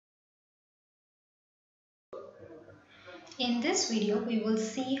In this video, we will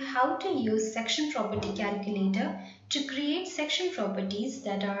see how to use section property calculator to create section properties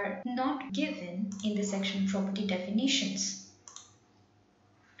that are not given in the section property definitions,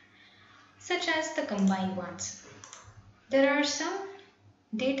 such as the combined ones. There are some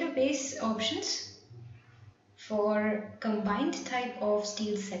database options for combined type of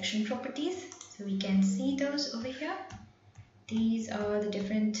steel section properties. So we can see those over here. These are the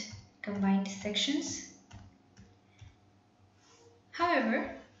different combined sections. However,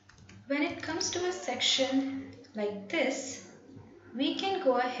 when it comes to a section like this, we can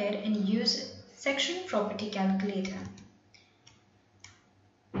go ahead and use section property calculator.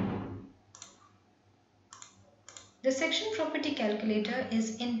 The section property calculator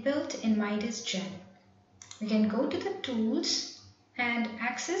is inbuilt in MIDAS Gen. We can go to the tools and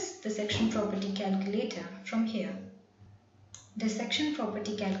access the section property calculator from here. The section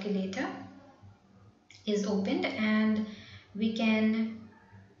property calculator is opened and we can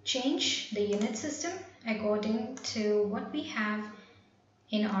change the unit system according to what we have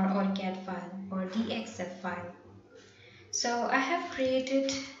in our OrCAD file or DXF file. So I have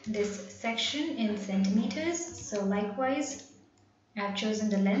created this section in centimeters. So likewise, I have chosen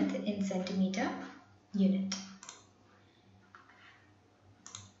the length in centimeter unit.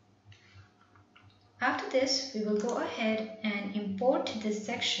 After this, we will go ahead and import this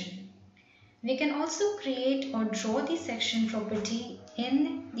section. We can also create or draw the section property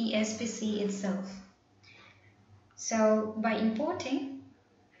in the SPC itself. So by importing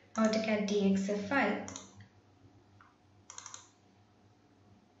AutoCAD DXF file,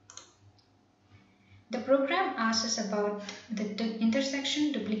 the program asks us about the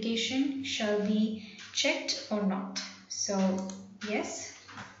intersection duplication shall be checked or not. So yes,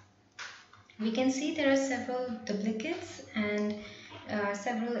 we can see there are several duplicates and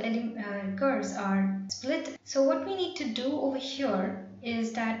several curves are split. So what we need to do over here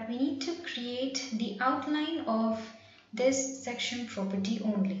is that we need to create the outline of this section property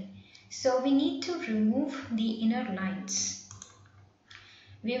only. So we need to remove the inner lines.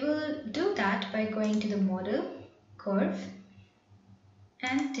 We will do that by going to the model, curve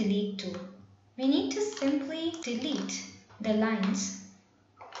and delete tool. We need to simply delete the lines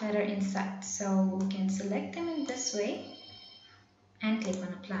that are inside. So we can select them in this way and click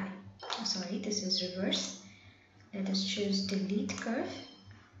on apply. Oh, sorry, this is reverse. Let us choose delete curve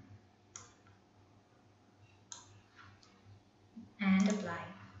and apply.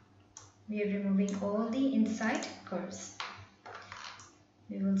 We are removing all the inside curves.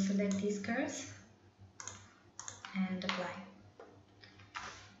 We will select these curves and apply.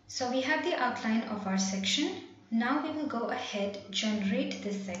 So we have the outline of our section. Now we will go ahead generate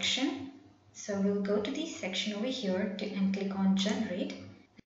this section. So we'll go to the section over here and click on generate.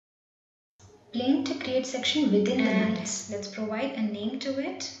 Plane to create section within the lines. Let's provide a name to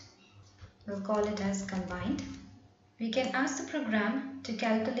it. We'll call it as combined. We can ask the program to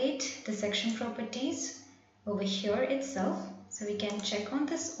calculate the section properties over here itself. So we can check on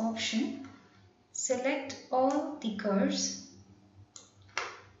this option, select all the curves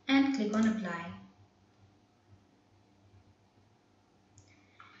and click on apply.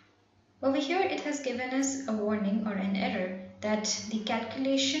 Over here it has given us a warning or an error that the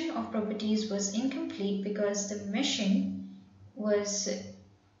calculation of properties was incomplete because the meshing was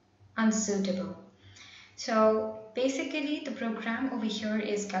unsuitable. So basically the program over here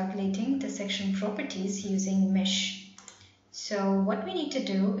is calculating the section properties using mesh. So what we need to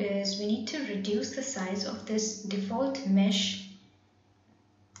do is we need to reduce the size of this default mesh,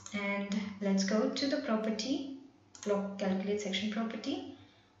 and let's go to the property, block calculate section property,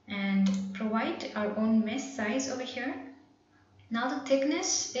 and provide our own mesh size over here. Now the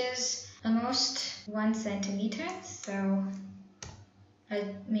thickness is almost 1 centimeter, so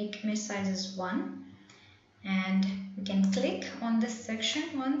I'll make mesh size as 1, and we can click on this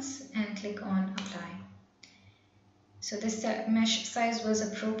section once and click on apply. So this mesh size was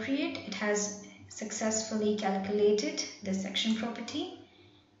appropriate. It has successfully calculated the section property,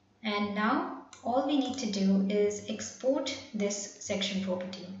 and now all we need to do is export this section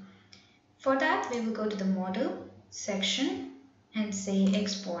property. For that, we will go to the model, section and say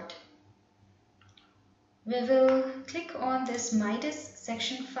export. We will click on this MIDAS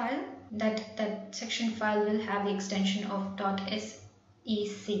section file. That section file will have the extension of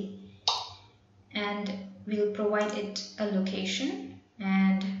 .sec, and we'll provide it a location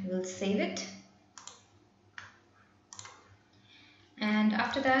and we'll save it. And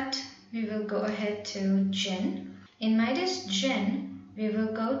after that, we will go ahead to Gen. In MIDAS Gen, we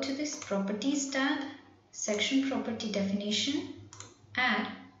will go to this Properties tab, Section Property Definition, Add,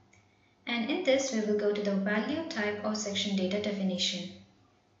 and in this, we will go to the value type of section data definition.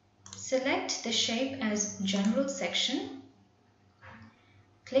 Select the shape as general section.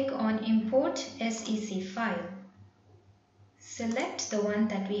 Click on import SEC file. Select the one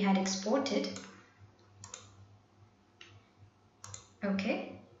that we had exported.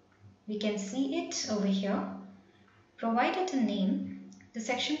 Okay, we can see it over here. Provide it a name. The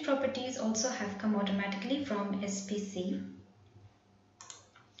section properties also have come automatically from SPC.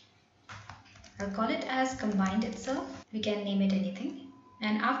 I'll call it as combined itself. We can name it anything.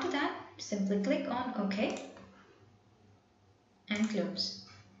 And after that, simply click on OK and close.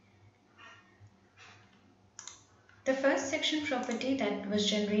 The first section property that was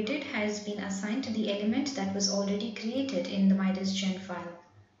generated has been assigned to the element that was already created in the MIDAS gen file.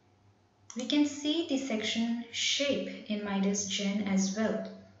 We can see the section shape in MIDAS gen as well.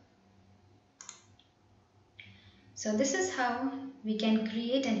 So this is how we can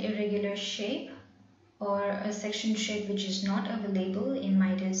create an irregular shape or a section shape which is not available in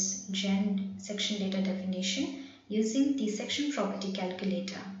MIDAS gen section data definition using the section property calculator.